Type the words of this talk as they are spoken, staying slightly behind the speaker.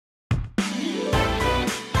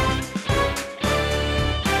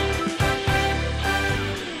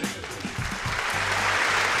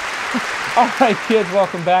All right, kids,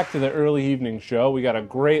 welcome back to the early evening show. We got a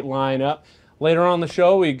great lineup. Later on the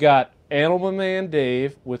show, we got Animal Man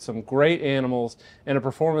Dave with some great animals and a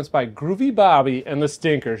performance by Groovy Bobby and the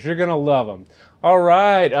Stinkers. You're going to love them. All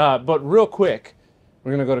right, but real quick,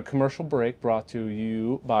 we're going to go to commercial break brought to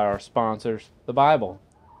you by our sponsors, the Bible.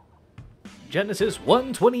 Genesis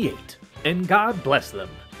 1:28. And God blessed them.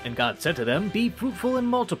 And God said to them, Be fruitful and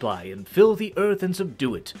multiply, and fill the earth and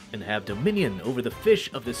subdue it, and have dominion over the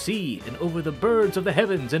fish of the sea, and over the birds of the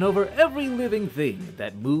heavens, and over every living thing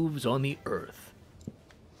that moves on the earth.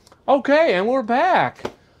 Okay, and we're back.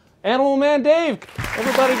 Animal Man Dave,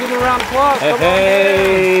 everybody give him a round of applause.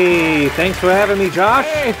 Hey, thanks for having me, Josh.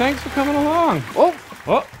 Hey, thanks for coming along.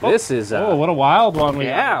 This is what a wild one we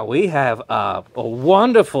have. we have a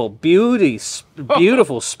wonderful,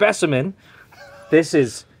 beautiful specimen. This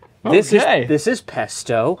is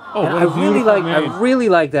Pesto. Oh, and what a beautiful name. I really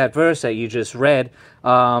like that verse that you just read.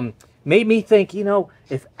 Made me think,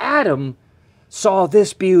 if Adam saw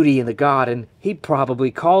this beauty in the garden, he'd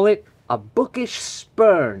probably call it a bookish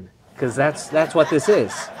spurn, because that's what this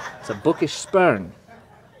is. It's a bookish spurn.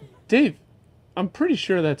 Dave, I'm pretty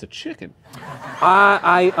sure that's a chicken.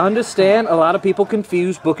 I understand a lot of people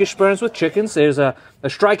confuse bookish spurns with chickens. There's a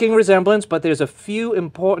striking resemblance, but there's a few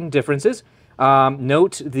important differences.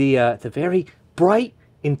 Note the very bright,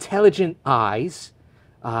 intelligent eyes.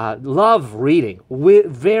 Love reading.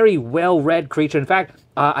 Very well-read creature. In fact,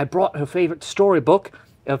 I brought her favorite storybook.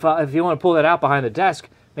 If you want to pull that out behind the desk,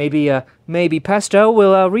 maybe Pesto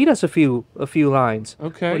will read us a few lines.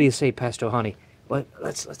 Okay. What do you say, Pesto, honey? Well,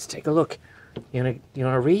 let's take a look. You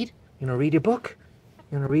wanna read? You wanna read your book?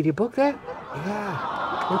 You wanna read your book there?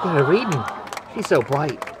 Yeah. Look at her reading. She's so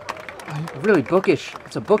bright. Really bookish.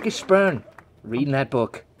 It's a bookish spurn. Reading that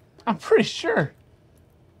book. I'm pretty sure.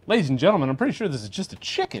 Ladies and gentlemen, I'm pretty sure this is just a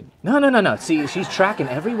chicken. No. See, she's tracking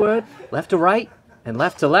every word, left to right and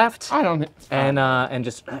left to left. I don't. And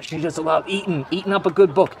just she just loves eating up a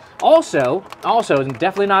good book. Also,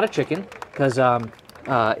 definitely not a chicken, because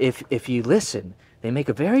if you listen, they make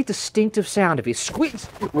a very distinctive sound if you squeeze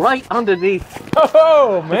right underneath.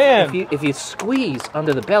 Oh man! If you squeeze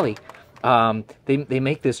under the belly, they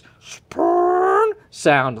make this spurn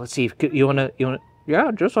sound. Let's see if you wanna.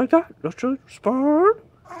 Yeah, just like that. Just a spurn.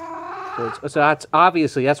 So that's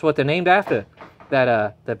obviously that's what they're named after.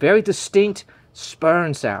 That very distinct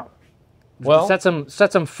spurn sound. Well, sets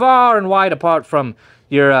them far and wide apart from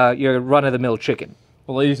your run-of-the-mill chicken.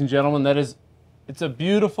 Well, ladies and gentlemen, it's a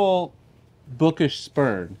beautiful, bookish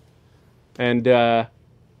spurn, and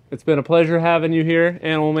it's been a pleasure having you here,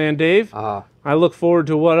 Animal Man Dave. I look forward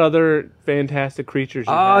to what other fantastic creatures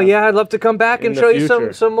you have. Oh yeah, I'd love to come back and show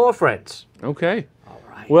you some more friends. Okay. All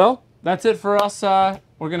right. Well, that's it for us.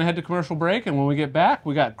 We're gonna head to commercial break, and when we get back,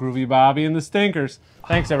 we got Groovy Bobby and the Stinkers.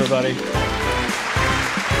 Thanks, everybody.